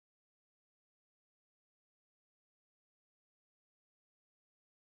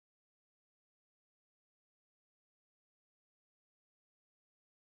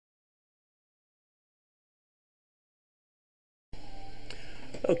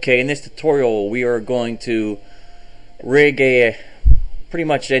Okay, in this tutorial we are going to rig a pretty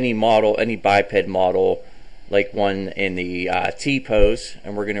much any model, any biped model, like one in the T-pose,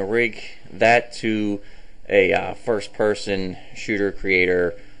 and we're going to rig that to a first-person shooter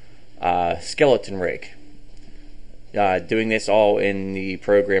creator skeleton rig. Doing this all in the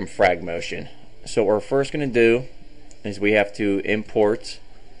program fragmotion. So what we're first going to do is we have to import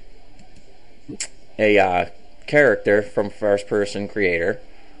a character from first-person creator.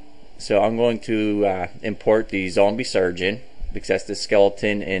 So I'm going to import the zombie surgeon because that's the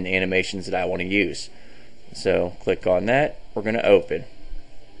skeleton and animations that I want to use. So click on that. We're going to open.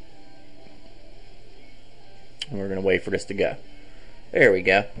 And we're going to wait for this to go. There we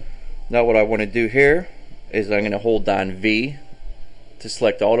go. Now what I want to do here is I'm going to hold down V to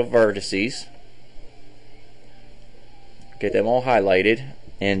select all the vertices. Get them all highlighted.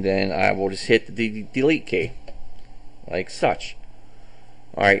 And then I will just hit the delete key. Like such.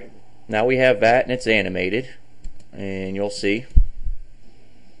 Alright. Now we have that and it's animated, and you'll see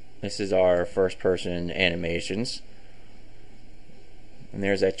this is our first person animations, and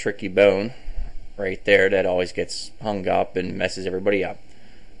there's that tricky bone right there that always gets hung up and messes everybody up.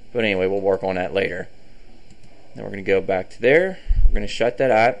 But anyway, we'll work on that later. Then we're going to go back to there. We're going to shut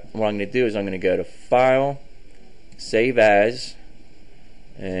that out. What I'm going to do is I'm going to go to File, Save As,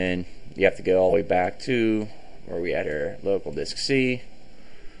 and you have to go all the way back to where we had our local disk C.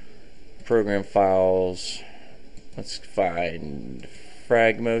 Program files, let's find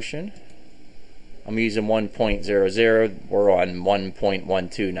fragmotion. I'm using 1.00, we're on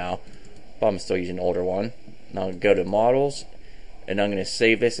 1.12 now, but I'm still using an older one. Now I'll go to models, and I'm going to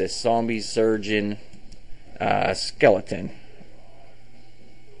save this as zombie surgeon skeleton.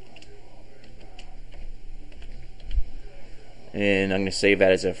 And I'm going to save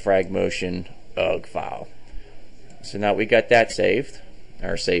that as a fragmotion UG file. So now we got that saved,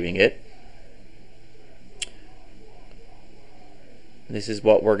 or saving it. This is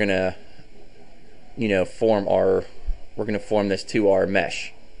what we're gonna, form this to our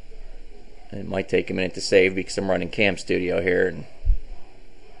mesh. And it might take a minute to save because I'm running Cam Studio here, and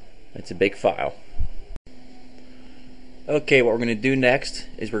it's a big file. Okay, what we're gonna do next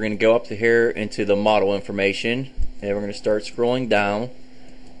is we're gonna go up to here into the model information, and we're gonna start scrolling down,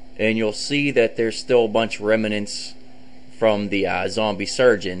 and you'll see that there's still a bunch of remnants from the zombie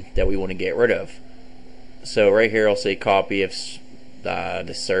surgeon that we want to get rid of. So right here I'll say copy of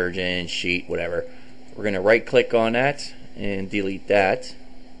the surgeon sheet, whatever. We're going to right click on that and delete that,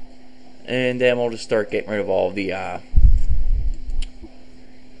 and then we'll just start getting rid of all the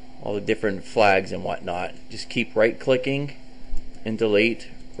different flags and whatnot. Just keep right clicking and delete,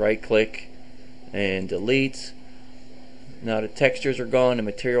 right click and delete. Now the textures are gone, the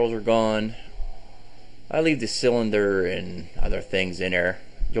materials are gone. I leave the cylinder and other things in there.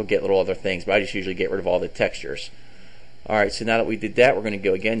 You'll get little other things, but I just usually get rid of all the textures. Alright, so now that we did that, we're going to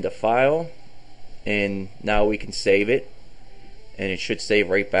go again to File, and now we can save it, and it should save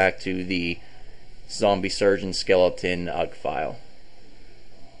right back to the zombie surgeon skeleton UG file.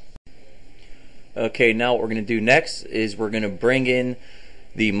 Okay, now what we're going to do next is we're going to bring in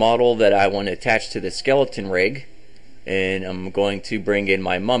the model that I want to attach to the skeleton rig, and I'm going to bring in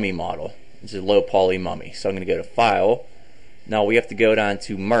my mummy model. This is a low poly mummy. So I'm going to go to File. Now we have to go down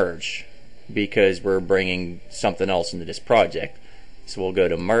to Merge because we're bringing something else into this project. So we'll go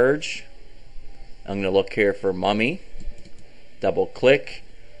to Merge. I'm going to look here for mummy. Double click.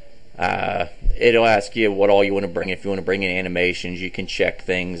 It'll ask you what all you want to bring. If you want to bring in animations, you can check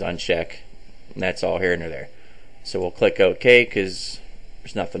things, uncheck, and that's all here and there. So we'll click OK because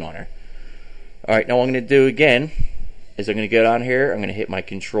there's nothing on her. Alright, now what I'm going to do again is I'm going to go down here, I'm going to hit my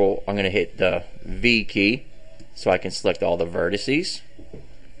control, I'm going to hit the V key so I can select all the vertices,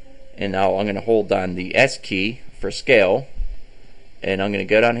 and now I'm going to hold down the S key for scale, and I'm going to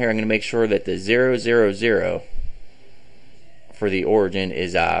go down here, I'm going to make sure that the 000 for the origin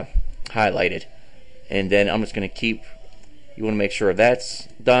is highlighted, and then I'm just going to keep, you want to make sure that's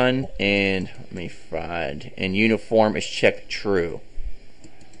done, and let me find, and uniform is checked true.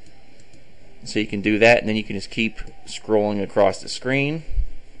 So you can do that, and then you can just keep scrolling across the screen.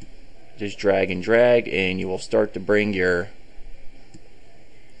 Just drag, and you will start to bring your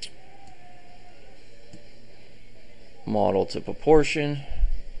model to proportion,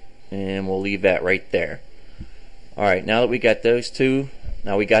 and we'll leave that right there. Alright, now that we got those two,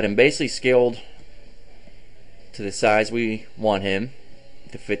 now we got him basically scaled to the size we want him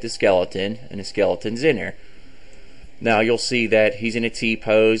to fit the skeleton, and the skeleton's in there. Now you'll see that he's in a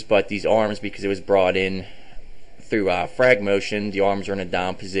T-pose, but these arms, because it was brought in through fragmotion, the arms are in a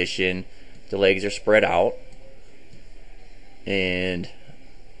down position, the legs are spread out, and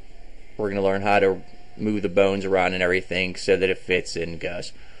we're going to learn how to move the bones around and everything so that it fits and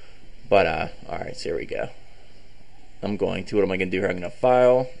goes. But alright, so here we go. What am I going to do here? I'm going to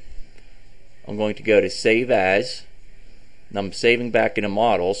file. I'm going to go to save as. And I'm saving back into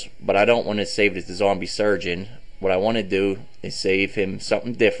models, but I don't want to save it as the zombie surgeon. What I want to do is save him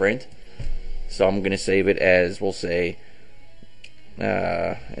something different. So I'm going to save it as, we'll say,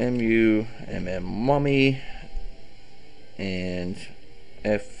 MUMM mummy and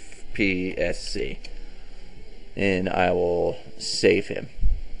FPSC. And I will save him.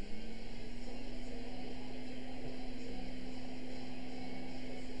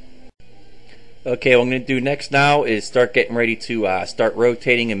 Okay, what I'm going to do next now is start getting ready to start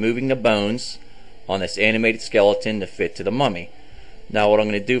rotating and moving the bones on this animated skeleton to fit to the mummy. Now what I'm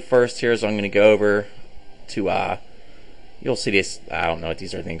going to do first here is I'm going to go over to, you'll see this, I don't know what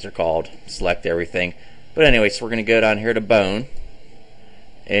these things are called, select everything. But anyway, so we're going to go down here to bone,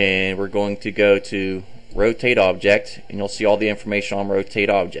 and we're going to go to rotate object, and you'll see all the information on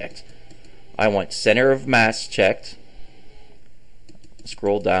rotate object. I want center of mass checked.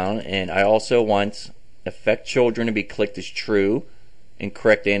 Scroll down, and I also want affect children to be clicked as true and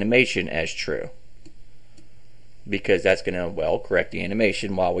correct animation as true, because that's going to, well, correct the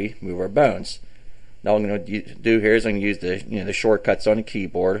animation while we move our bones. Now what I'm going to do here is I'm going to use the the shortcuts on the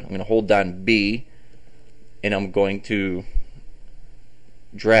keyboard. I'm going to hold down B, and I'm going to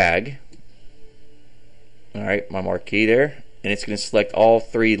drag, alright, my marquee there, and it's going to select all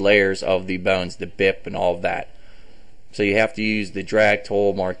 3 layers of the bones, the bip and all of that. So you have to use the drag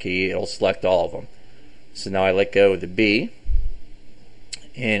tool marquee, it'll select all of them. So now I let go of the B,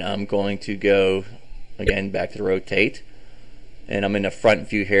 and I'm going to go again back to the rotate, and I'm in the front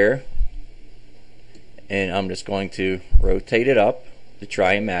view here, and I'm just going to rotate it up to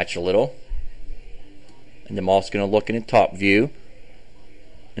try and match a little. And I'm also going to look in the top view,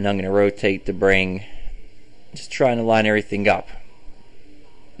 and I'm going to rotate to bring, just trying to line everything up.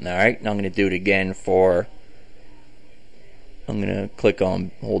 Alright, now I'm going to do it again for, I'm going to click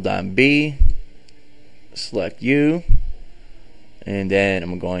on, hold down B, select U, and then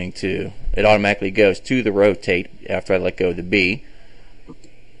I'm going to, it automatically goes to the rotate after I let go of the B,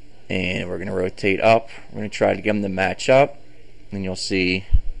 and we're going to rotate up. We're going to try to get them to match up, and you'll see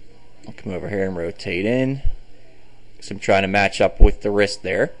I'll come over here and rotate in, so I'm trying to match up with the wrist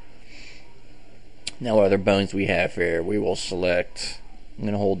there. Now what other bones we have here? We will select, I'm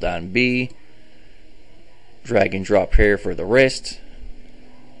going to hold down B, drag and drop here for the wrist,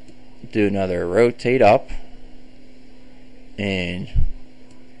 do another rotate up, and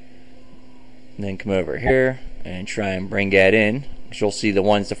then come over here and try and bring that in. You'll see the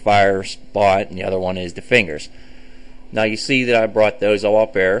one's the fire spot and the other one is the fingers. Now you see that I brought those all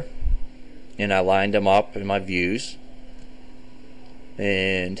up there, and I lined them up in my views,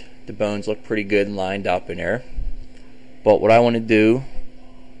 and the bones look pretty good and lined up in there. But what I want to do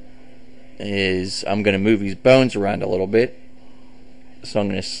is I'm going to move these bones around a little bit. So I'm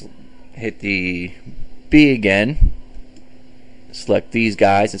going to hit the B again, select these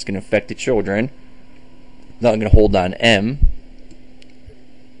guys. It's going to affect the children. Now I'm going to hold on M.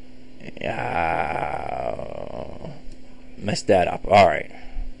 Messed that up. Alright.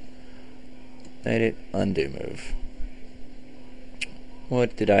 Edit, undo, move.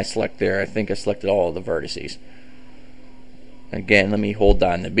 What did I select there? I think I selected all of the vertices. Again, let me hold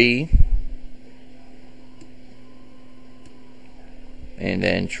down the B, and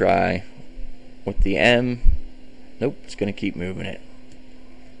then try with the M. Nope, it's going to keep moving it.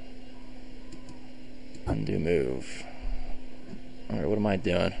 Undo, move. Alright, what am I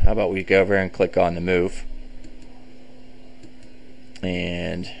doing? How about we go over here and click on the move,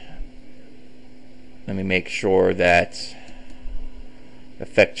 and let me make sure that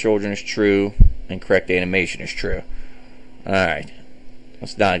affect children is true and correct animation is true. Alright,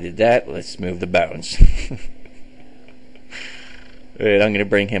 once now I did that, let's move the bones. Alright, I'm going to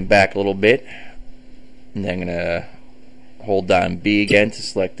bring him back a little bit, and then I'm going to hold down B again to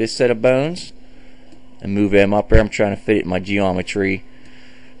select this set of bones and move him up there. I'm trying to fit it in my geometry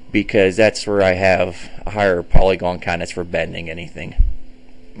because that's where I have a higher polygon count. That's for bending anything.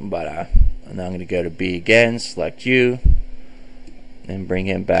 But now I'm going to go to B again, select U, and bring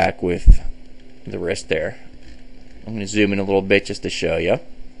him back with the wrist there. I'm going to zoom in a little bit just to show you.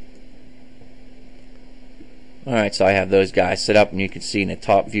 Alright, so I have those guys set up, and you can see in the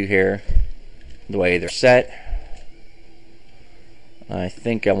top view here the way they're set. I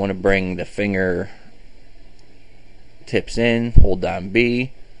think I want to bring the finger tips in, hold down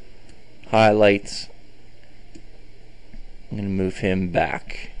B, highlight. I'm going to move him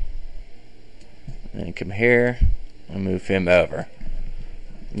back. And come here and move him over.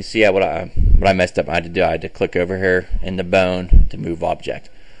 You see what I messed up. I had to do. I had to click over here in the bone to move object.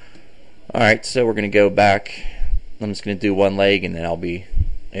 All right, so we're going to go back. I'm just going to do one leg, and then I'll be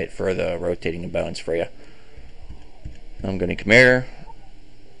it for the rotating the bones for you. I'm going to come here,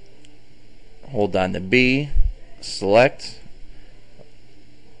 hold down the B, select.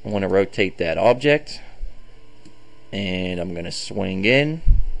 I want to rotate that object, and I'm going to swing in,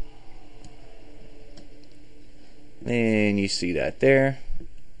 and you see that there.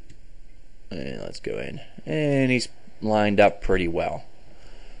 And let's go in, and he's lined up pretty well.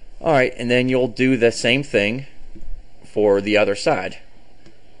 Alright, and then you'll do the same thing for the other side.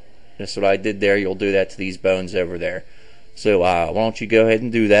 That's what I did there. You'll do that to these bones over there. So why don't you go ahead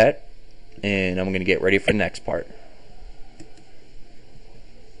and do that, and I'm going to get ready for the next part.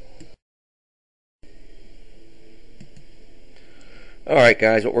 Alright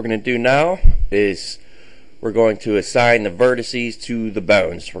guys, what we're going to do now is we're going to assign the vertices to the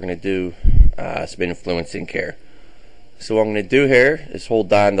bones. We're going to do some influencing here. So what I'm going to do here is hold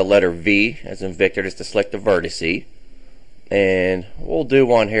down the letter V as in Victor just to select the vertice, and we'll do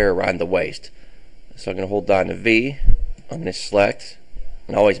one here around the waist. So I'm going to hold down the V, I'm going to select,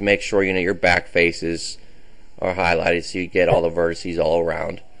 and always make sure your back faces are highlighted so you get all the vertices all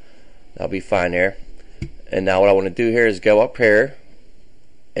around. That'll be fine there. And now what I want to do here is go up here,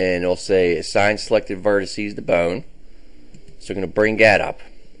 and it'll say assign selected vertices to bone. So I'm going to bring that up.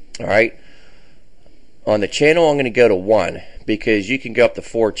 Alright. On the channel I'm going to go to 1 because you can go up to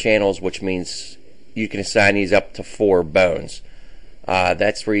 4 channels, which means you can assign these up to 4 bones.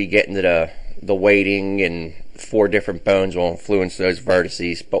 That's where you get into the weighting, and 4 different bones will influence those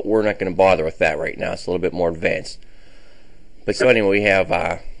vertices, but we're not going to bother with that right now. It's a little bit more advanced. But so anyway, we have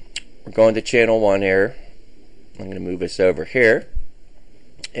we're going to channel 1 here. I'm going to move this over here,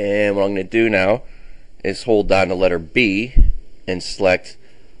 and what I'm going to do now is hold down the letter B and select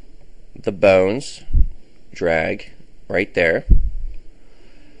the bones, drag right there.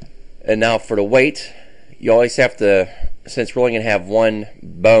 And now for the weight, you always have to, since we're only going to have 1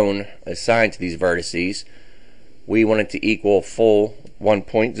 bone assigned to these vertices, we want it to equal full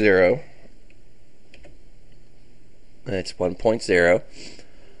 1.0. That's 1.0.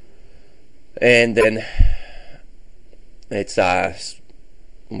 And then it's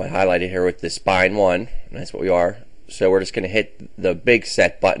highlighted here with the spine 1, and that's what we are. So we're just going to hit the big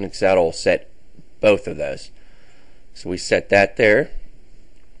set button because that'll set both of those. So we set that there,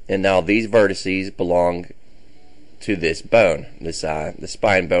 and now these vertices belong to this bone, this the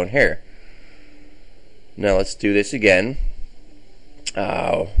spine bone here. Now let's do this again.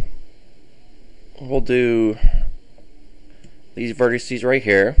 We'll do these vertices right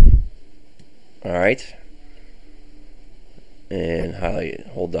here. All right, and highlight,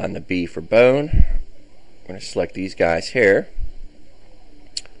 hold on the B for bone. I'm going to select these guys here,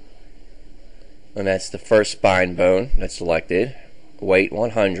 and that's the first spine bone that's selected. Weight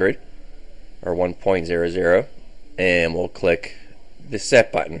 100 or 1.00, and we'll click the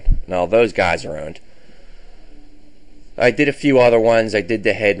set button. Now those guys are owned. I did a few other ones. I did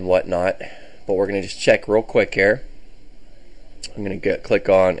the head and whatnot, but we're going to just check real quick here. I'm going to click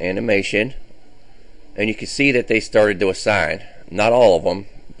on animation, and you can see that they started to assign. Not all of them,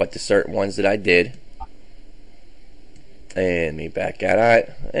 but the certain ones that I did. And me back at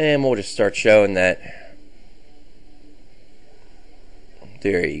it, and we'll just start showing that.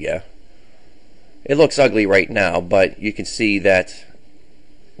 There you go. It looks ugly right now, but you can see that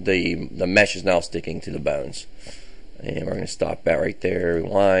the mesh is now sticking to the bones. And we're going to stop that right there,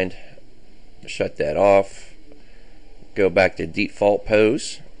 rewind, shut that off, go back to default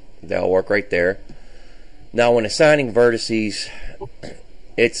pose. That'll work right there. Now when assigning vertices,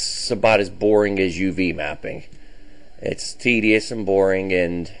 it's about as boring as UV mapping. It's tedious and boring,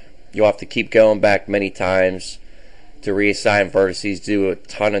 and you'll have to keep going back many times to reassign vertices, do a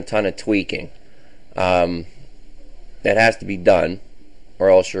ton of tweaking. That has to be done, or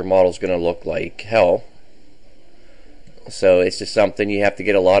else your model's going to look like hell. So it's just something you have to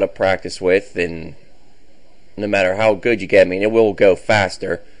get a lot of practice with, and no matter how good you get, I mean, it will go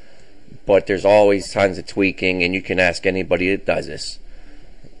faster, but there's always tons of tweaking, and you can ask anybody that does this.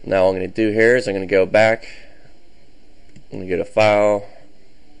 Now what I'm going to do here is I'm going to go back. I'm going to go to File.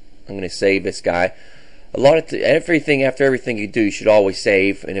 I'm going to save this guy. Everything after everything you do, you should always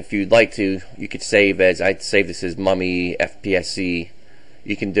save. And if you'd like to, you could save as, I'd save this as Mummy FPSC.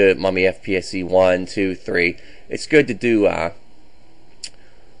 You can do it Mummy FPSC 1, 2, 3. It's good to do a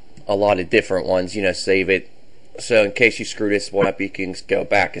lot of different ones. Save it. So in case you screw this one up, you can go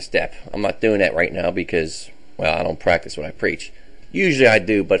back a step. I'm not doing that right now because, well, I don't practice what I preach. Usually I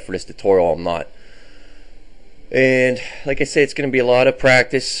do, but for this tutorial I'm not. And like I said, it's going to be a lot of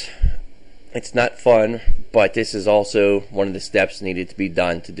practice. It's not fun, but this is also one of the steps needed to be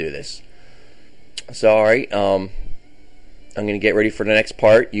done to do this. So alright, I'm going to get ready for the next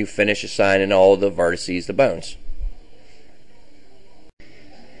part. You finish assigning all the vertices to bones.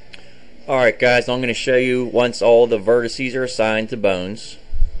 Alright guys, I'm going to show you once all the vertices are assigned to bones,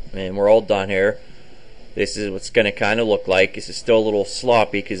 and we're all done here. This is what's going to kind of look like. This is still a little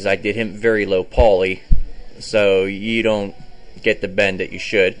sloppy because I did him very low poly, so you don't get the bend that you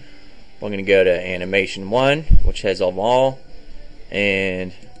should. I'm going to go to animation 1, which has them all,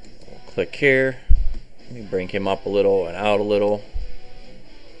 and we'll click here. Let me bring him up a little and out a little.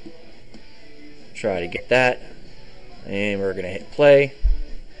 Try to get that, and we're going to hit play,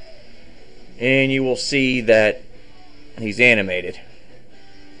 and you will see that he's animated.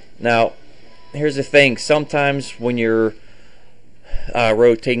 Now here's the thing, sometimes when you're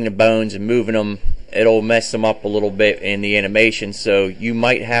rotating the bones and moving them, it'll mess them up a little bit in the animation, so you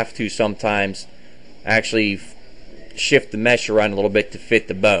might have to sometimes actually shift the mesh around a little bit to fit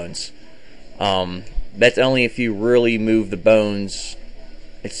the bones. That's only if you really move the bones.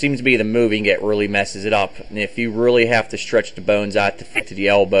 It seems to be the moving it really messes it up, and if you really have to stretch the bones out to fit to the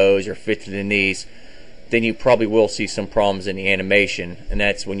elbows or fit to the knees, then you probably will see some problems in the animation, and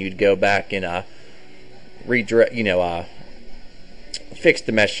that's when you'd go back and redirect, fix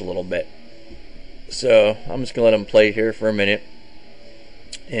the mesh a little bit. So I'm just gonna let him play here for a minute,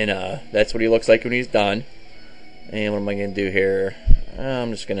 and that's what he looks like when he's done. And what am I gonna do here?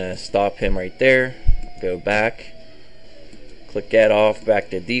 I'm just gonna stop him right there, go back, click that off, back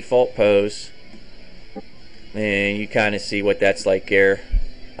to default pose, and you kind of see what that's like here.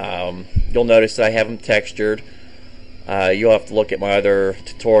 You'll notice that I have them textured. You'll have to look at my other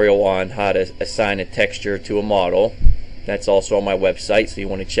tutorial on how to assign a texture to a model. That's also on my website, so you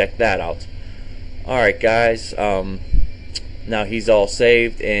want to check that out. Alright guys, now he's all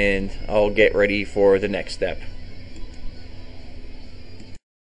saved, and I'll get ready for the next step.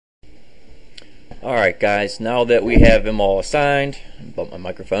 Alright guys, now that we have him all assigned, bump my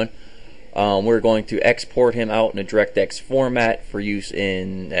microphone, we're going to export him out in a DirectX format for use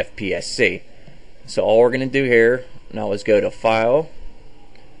in FPSC. So all we're going to do here now is go to File,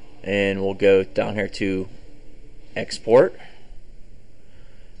 and we'll go down here to Export,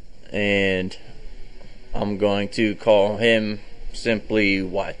 and I'm going to call him simply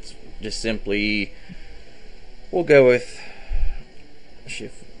what? Just simply, we'll go with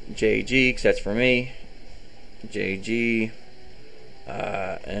Shift JG, because that's for me. JG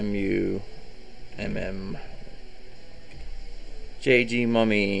MUMM JG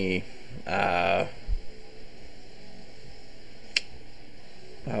Mummy. How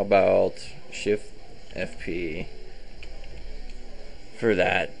about Shift FP for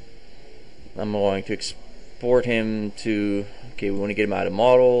that? I'm going to export him to, okay, we want to get him out of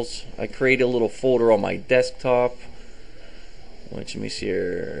models. I created a little folder on my desktop, which, let me see,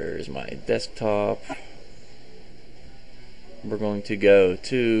 here's my desktop. We're going to go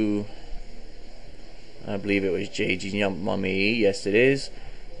to, I believe it was JG Mummy, yes it is,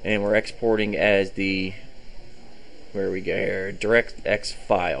 and we're exporting as the, where we go here, DirectX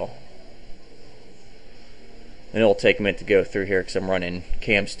file. And it'll take a minute to go through here because I'm running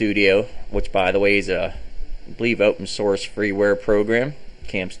Cam Studio, which by the way is a, I believe, open source freeware program.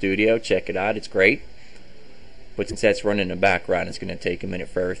 Cam Studio, check it out, it's great. But since that's running in the background, it's going to take a minute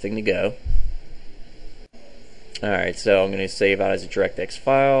for everything to go. Alright, so I'm going to save out as a DirectX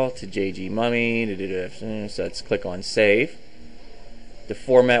file to JG Mummy. So let's click on Save. The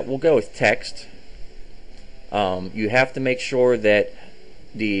format, we'll go with text. You have to make sure that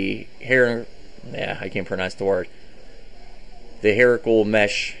the I can't pronounce the word. The hierarchical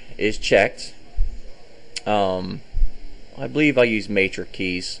mesh is checked. I believe I use matrix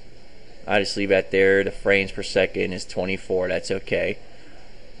keys. I just leave that there. The frames per second is 24. That's okay.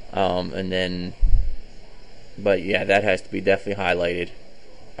 And then, but yeah, that has to be definitely highlighted.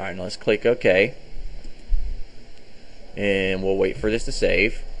 Alright, now let's click OK. And we'll wait for this to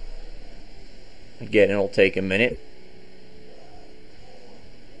save. Again, it'll take a minute.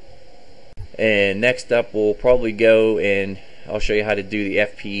 And next up, we'll probably go and I'll show you how to do the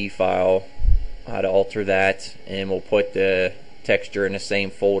FPE file, how to alter that, and we'll put the texture in the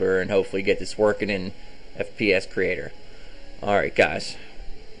same folder and hopefully get this working in FPS Creator. Alright guys.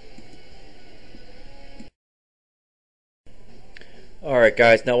 Alright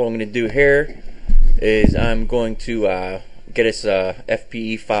guys, now what I'm going to do here is I'm going to get us a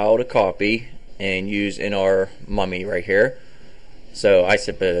FPE file to copy and use in our mummy right here. So I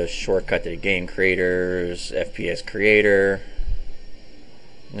set a shortcut to the game creators, FPS Creator.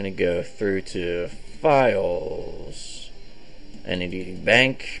 I'm going to go through to files, entity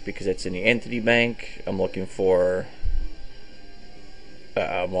bank, because it's in the entity bank. I'm looking for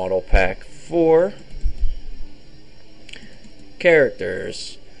model pack 4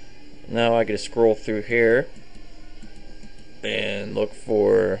 characters. Now I gotta scroll through here and look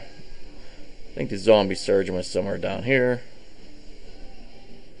for, I think the zombie surgeon was somewhere down here,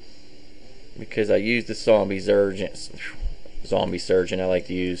 because I used the zombie surgeon I like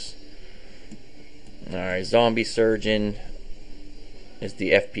to use. Alright, zombie surgeon is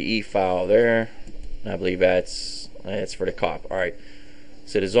the FPE file there. I believe that's for the cop. Alright,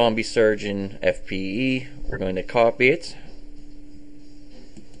 so the zombie surgeon FPE, we're going to copy it.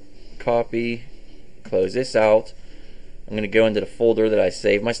 Copy, close this out. I'm going to go into the folder that I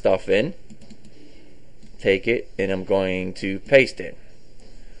saved my stuff in, take it, and I'm going to paste it.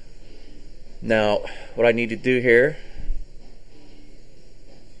 Now what I need to do here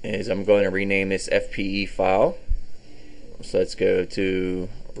is I'm going to rename this FPE file. So let's go to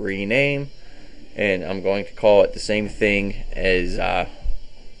rename, and I'm going to call it the same thing as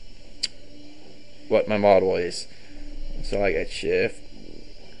what my model is. So I got shift,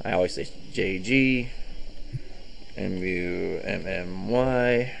 I always say JG MUMMY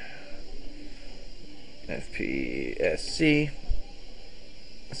FPSC.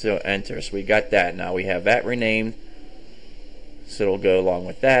 So enter. So we got that. Now we have that renamed, so it'll go along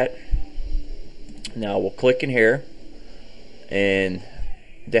with that. Now we'll click in here, and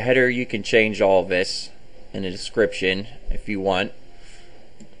the header, you can change all of this in the description if you want.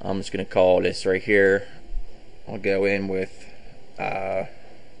 I'm just going to call this right here, I'll go in with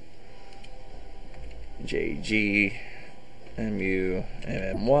JG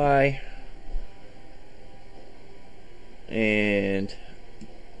MUMMY, and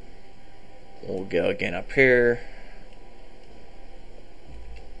we'll go again up here.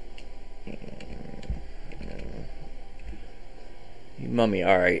 Mummy.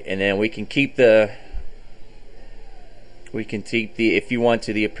 Alright, and then we can keep the if you want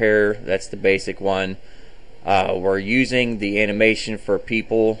to, the appear, that's the basic one. We're using the animation for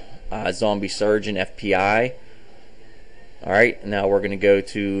people, zombie surgeon FPI. Alright, now we're going to go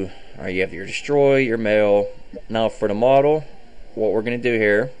to, alright, you have your destroy, your mail. Now for the model, what we're going to do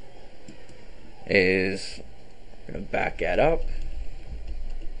here is we're going to back that up,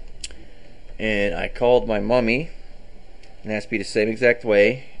 and I called my mummy, and it has to be the same exact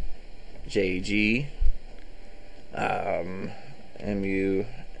way. JG MUMMY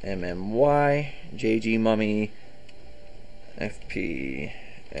JG mummy FPSC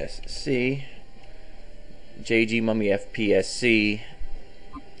JG mummy FPSC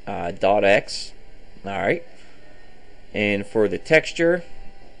 .x. Alright, and for the texture,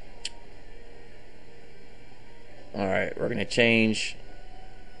 alright, we're gonna change,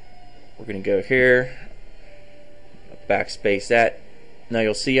 we're gonna go here, backspace that. Now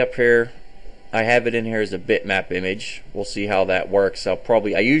you'll see up here I have it in here as a bitmap image. We'll see how that works. I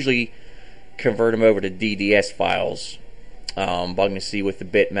usually convert them over to DDS files, but I'm going to see with the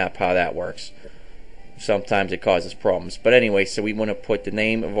bitmap how that works. Sometimes it causes problems, but anyway, so we want to put the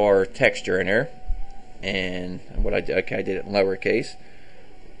name of our texture in here, and what I did, okay, I did it in lowercase,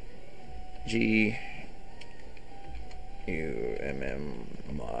 GUMMY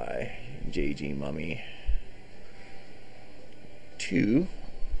JG mummy 2,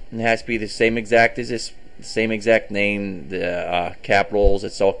 and it has to be the same exact as this, same exact name, the capitals,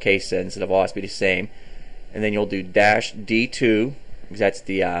 it's all case sensitive, all has to be the same. And then you'll do dash D2, because that's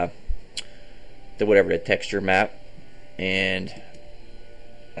the whatever, the texture map, and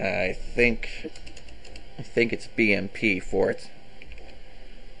I think it's BMP for it,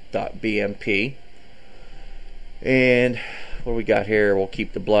 .BMP. And what we got here, we'll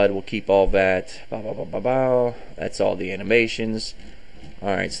keep the blood, we'll keep all that, that's all the animations.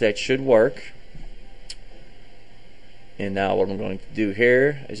 Alright, so that should work. And now what I'm going to do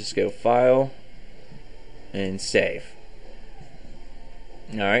here is just go File and Save.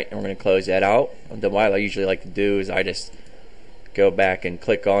 Alright, and we're going to close that out. And then what I usually like to do is I just go back and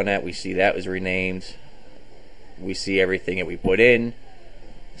click on that. We see that was renamed. We see everything that we put in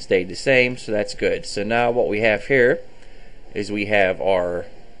stayed the same, so that's good. So now what we have here is we have our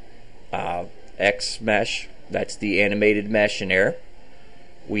X mesh, that's the animated mesh in there.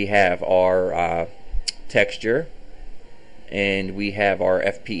 We have our texture, and we have our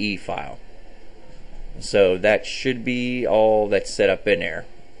FPE file. So that should be all that's set up in there,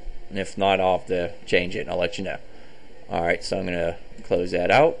 and if not, I'll have to change it and I'll let you know. Alright, so I'm going to close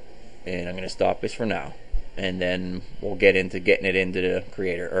that out, and I'm going to stop this for now, and then we'll get into getting it into the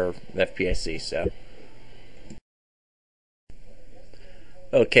creator or FPSC. So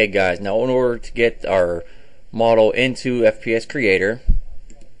Okay guys, now in order to get our model into FPS Creator,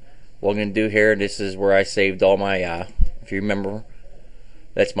 what I'm going to do here, this is where I saved all my, if you remember,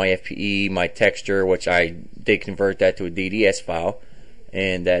 that's my FPE, my texture, which I did convert that to a DDS file,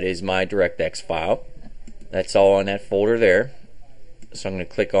 and that is my DirectX file. That's all on that folder there. So I'm going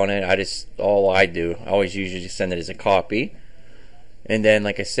to click on it. I always usually just send it as a copy. And then,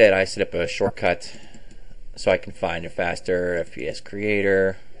 like I said, I set up a shortcut so I can find it faster. FPS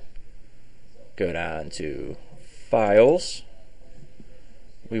Creator. Go down to Files.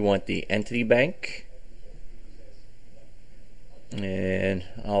 We want the entity bank. And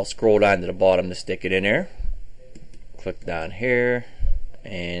I'll scroll down to the bottom to stick it in there. Click down here.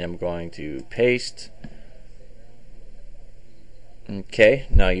 And I'm going to paste. Okay,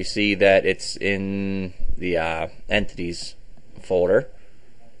 now you see that it's in the entities folder,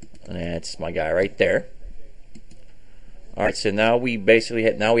 and that's my guy right there. Alright, so now we basically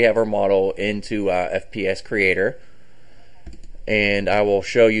have our model into FPS Creator, and I will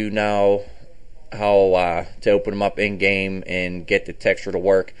show you now how to open them up in game and get the texture to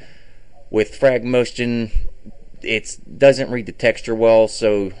work. With fragmotion, it doesn't read the texture well,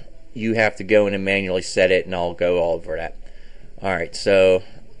 so you have to go in and manually set it, and I'll go all over that. Alright, so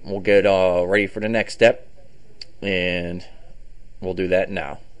we'll get ready for the next step, and we'll do that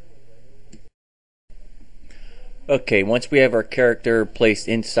now. Okay, once we have our character placed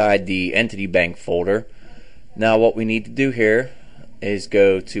inside the entity bank folder, now what we need to do here is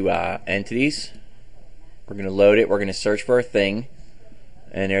go to entities. We're going to load it, we're going to search for a thing,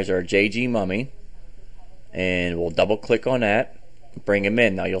 and there's our JG mummy, and we'll double click on that, bring him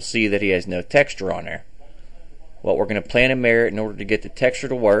in. Now you'll see that he has no texture on there. Well, we're going to plan and mirror it in order to get the texture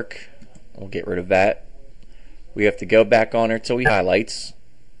to work. We'll get rid of that. We have to go back on there till we highlights.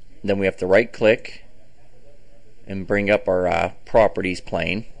 Then we have to right click and bring up our properties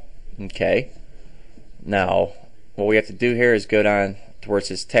plane. Okay. Now, what we have to do here is go down towards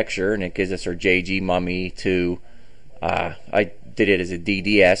this texture, and it gives us our JG mummy to, I did it as a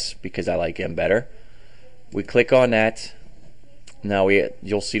DDS because I like him better. We click on that. Now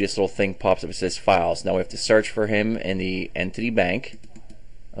you'll see this little thing pops up. It says files. Now we have to search for him in the entity bank.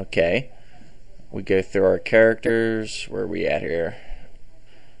 Okay. We go through our characters. Where are we at here?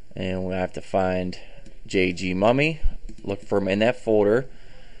 And we have to find JG mummy. Look for him in that folder.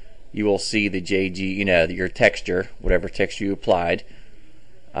 You will see the JG, your texture, whatever texture you applied,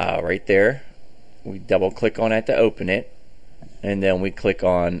 right there. We double click on that to open it, and then we click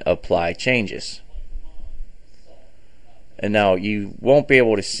on apply changes. And now you won't be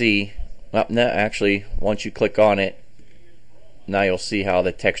able to see, no, actually, once you click on it, now you'll see how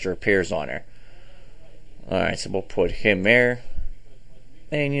the texture appears on there. Alright, so we'll put him there.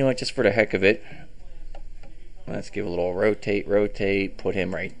 And you know what, just for the heck of it, let's give a little rotate, put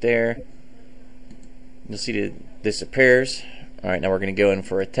him right there. You'll see it disappears. Alright, now we're going to go in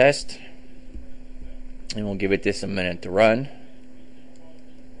for a test. And we'll give it this a minute to run.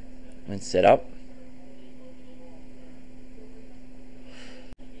 And set up.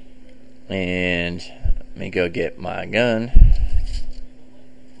 And let me go get my gun.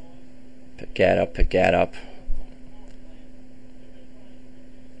 Pick that up.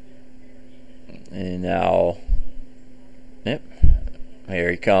 And now, yep,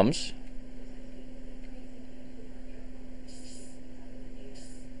 here he comes.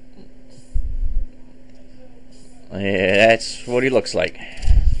 Yeah, that's what he looks like.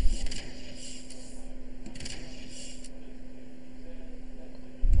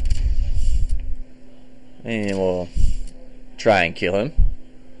 And we'll try and kill him.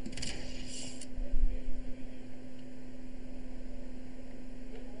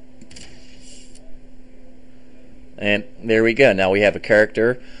 And there we go. Now we have a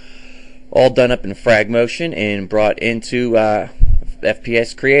character all done up in fragmotion and brought into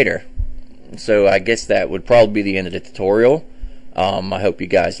FPS Creator. So I guess that would probably be the end of the tutorial. I hope you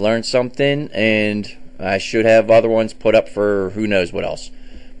guys learned something, and I should have other ones put up for who knows what else.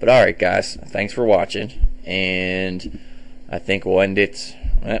 But alright guys, thanks for watching, and I think we'll end it.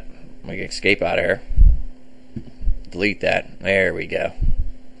 We can escape out of here. Delete that. There we go.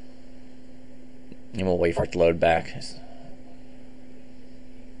 And we'll wait for it to load back.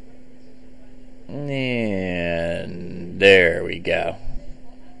 And there we go.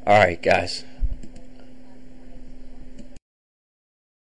 Alright guys.